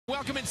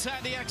Welcome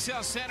inside the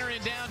XL Center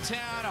in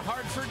downtown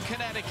Hartford,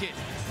 Connecticut.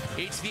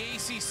 It's the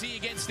ACC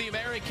against the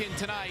American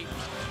tonight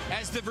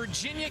as the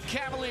Virginia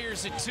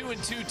Cavaliers at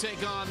 2-2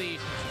 take on the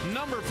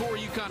number 4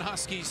 UConn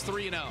Huskies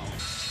 3-0.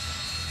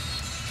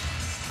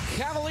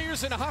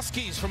 Cavaliers and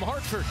Huskies from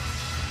Hartford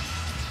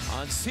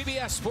on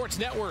CBS Sports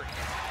Network.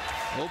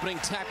 Opening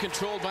tap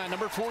controlled by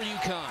number 4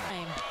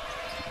 UConn.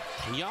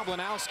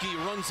 Jablonowski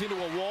runs into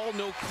a wall,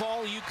 no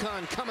call.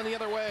 UConn coming the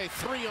other way,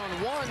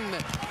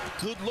 3-on-1.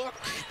 Good look,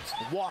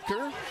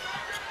 Walker.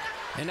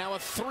 And now a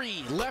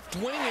 3, left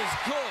wing is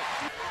good.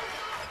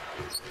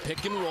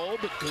 Pick and roll,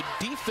 but good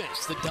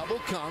defense. The double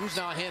comes,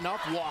 now a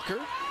handoff, Walker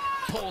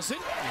pulls it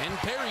and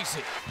buries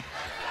it.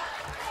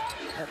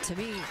 To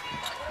me,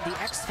 the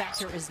X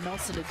factor is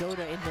Nelson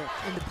Agoda in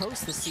the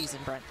post this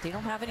season, Brent. They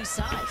don't have any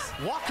size.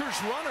 Walker's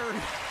runner,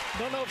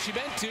 don't know if she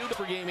meant to,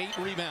 for game 8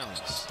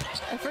 rebounds.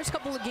 The first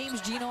couple of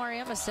games, Gino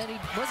Auriemma said he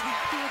wasn't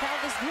happy with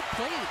how this group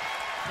played.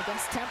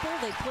 Against Temple,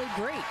 they played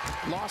great.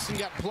 Lawson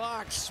got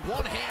blocks,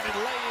 one-handed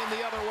lay in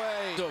the other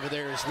way. Over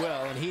there as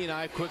well, and he and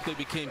I quickly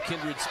became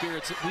kindred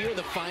spirits. We are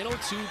the final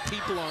 2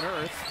 people on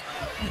earth.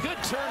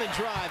 Good turn and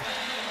drive.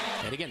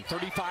 And again,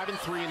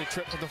 35-3 in a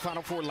trip to the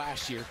Final Four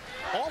last year.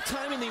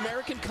 All-time in the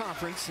American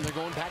Conference, and they're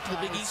going back to the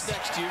Big East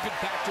next year. Good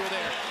backdoor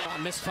there.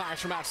 Misfires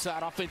from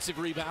outside, offensive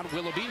rebound.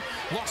 Willoughby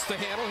lost the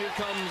handle. Here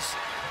comes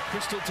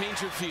Crystal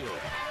Dangerfield.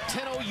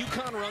 10-0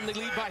 UConn run, they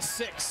lead by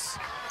 6.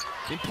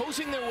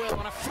 Imposing their will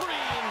on a 3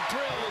 and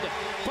drilled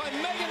by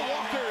Megan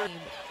Walker.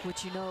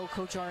 Which you know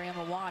Coach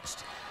Auriemma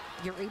watched.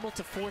 You're able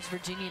to force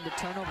Virginia into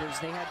turnovers.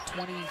 They had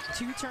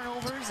 22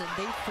 turnovers, and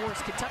they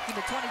forced Kentucky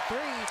to 23.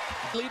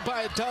 Lead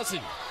by 12.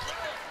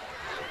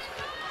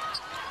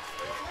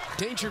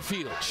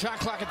 Dangerfield, shot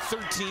clock at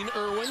 13.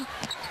 Irwin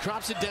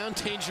drops it down.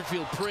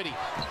 Dangerfield, pretty.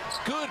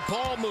 Good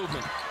ball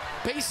movement.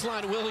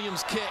 Baseline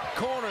Williams kick,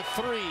 corner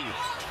 3.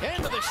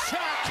 End of the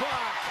shot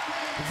clock.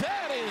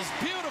 That is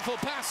beautiful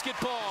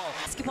basketball.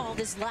 Basketball,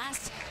 this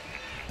last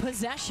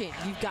possession,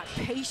 you've got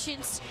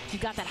patience,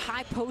 you've got that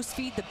high post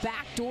feed, the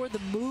back door, the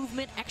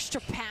movement,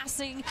 extra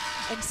passing,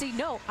 and say,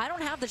 no, I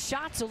don't have the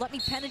shot, so let me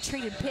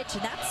penetrate and pitch.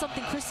 And that's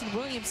something Kristen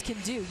Williams can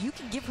do. You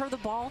can give her the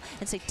ball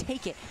and say,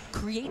 take it,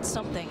 create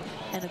something.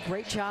 And a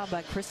great job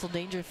by Crystal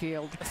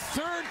Dangerfield.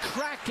 Third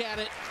crack at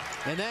it,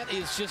 and that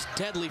is just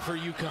deadly for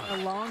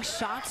UConn. Long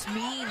shots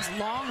means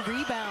long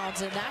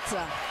rebounds, and that's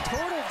a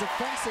total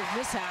defensive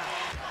mishap.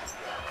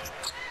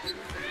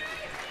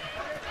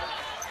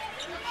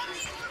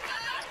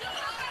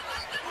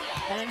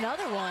 And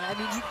another one. I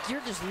mean,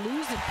 you're just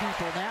losing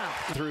people now.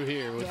 Through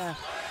here. Yeah.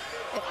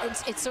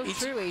 It's so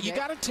true, AJ. You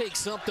got to take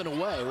something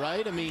away,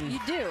 right? I mean, you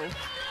do.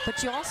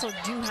 But you also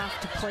do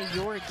have to play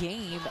your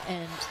game,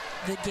 and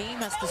the game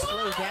has to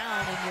slow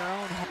down in your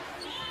own head.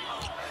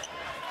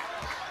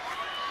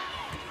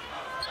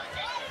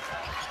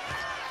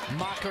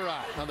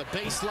 Makarat on the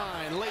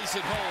baseline, lays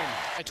it home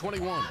at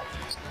 21.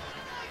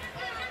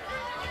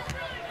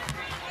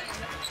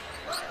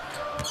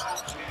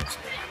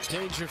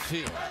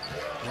 Dangerfield.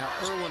 Now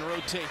Irwin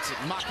rotates it.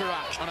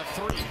 Makarat on a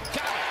 3. Got it!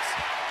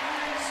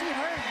 She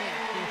heard me.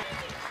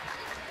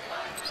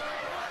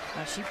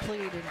 She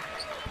played in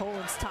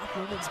Poland's top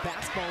women's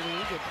basketball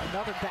league. And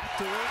another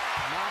backdoor.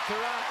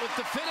 Makarat with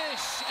the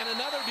finish. And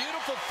another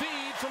beautiful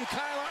feed from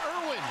Kyla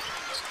Irwin.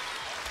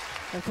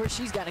 Of course,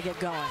 she's got to get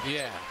going.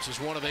 Yeah, just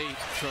 1 of 8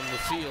 from the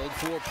field.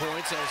 4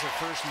 points. That was her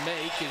first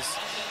make. Is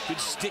good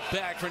stick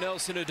back for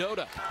Nelson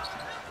Agoda.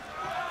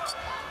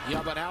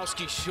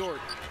 Jablonowski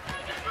short.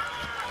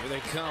 Here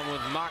they come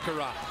with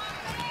Makarat.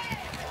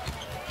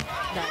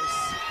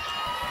 Nice.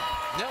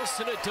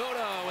 Nelson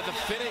Agoda with the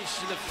finish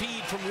and the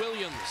feed from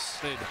Williams.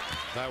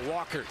 By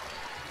Walker.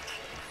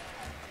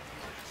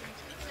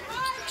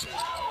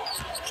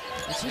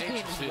 And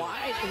she's being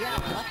wide,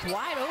 left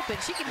wide open.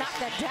 She can knock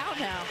that down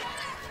now.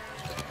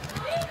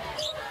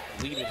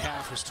 Lead at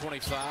half was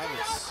 25.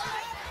 It's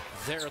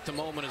there at the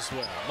moment as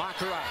well.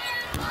 Makarat.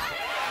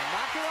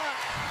 Makarat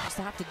used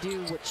to have to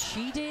do what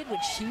she did when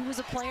she was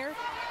a player,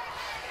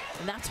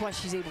 and that's why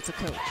she's able to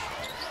coach.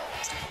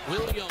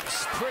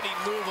 Williams, pretty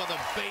move on the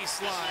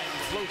baseline,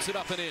 floats it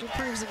up and in. She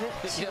proves it.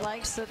 She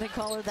likes that they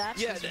call her that.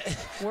 Yeah. She's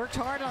worked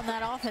hard on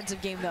that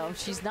offensive game, though.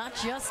 She's not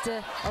just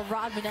a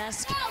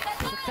Rodman-esque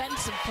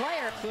defensive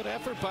player. Good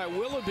effort by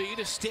Willoughby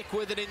to stick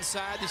with it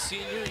inside the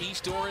senior,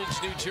 East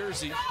Orange, New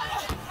Jersey.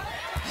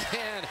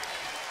 And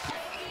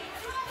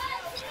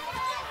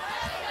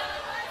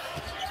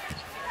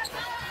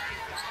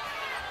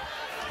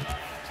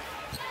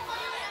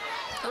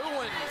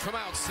Irwin from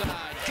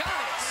outside, got it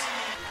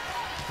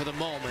for the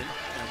moment.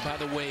 And by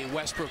the way,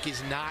 Westbrook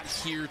is not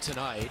here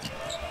tonight.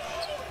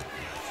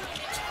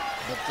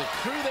 But the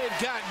crew they've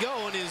got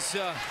going is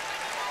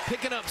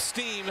picking up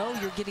steam. No,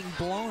 you're getting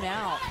blown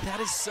out.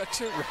 That is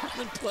such a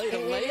Rodman play to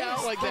lay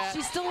out like that.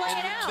 She's still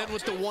laying out. Then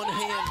with the one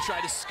hand,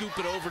 try to scoop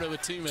it over to a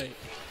teammate.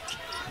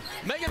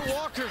 Megan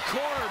Walker,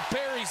 corner,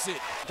 buries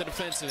it. The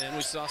defensive end,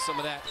 we saw some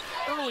of that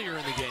earlier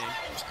in the game.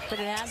 But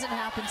it hasn't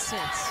happened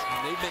since.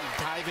 And they've been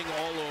diving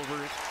all over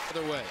the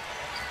other way.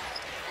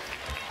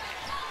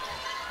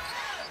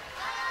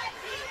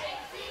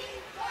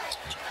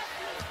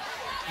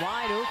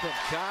 wide open.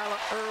 Kyla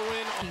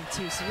Irwin.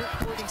 Too, so you're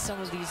courting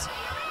some of these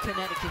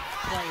Connecticut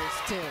players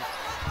too.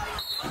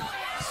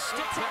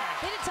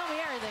 They didn't tell me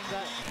everything,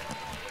 but.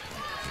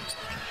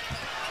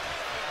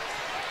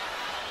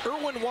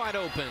 Irwin wide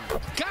open.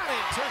 Got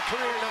it. Her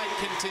career night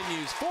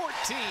continues.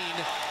 14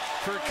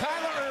 for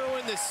Kyla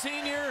Irwin, the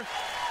senior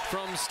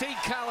from State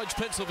College,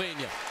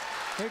 Pennsylvania.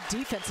 Their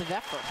defensive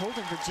effort,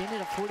 holding Virginia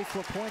to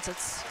 44 points.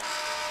 That's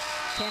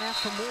can't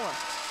ask for more.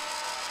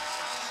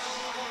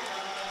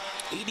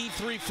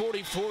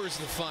 83-44 is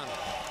the final.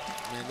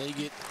 And they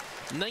get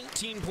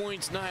 19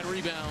 points, 9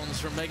 rebounds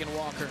from Megan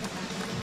Walker.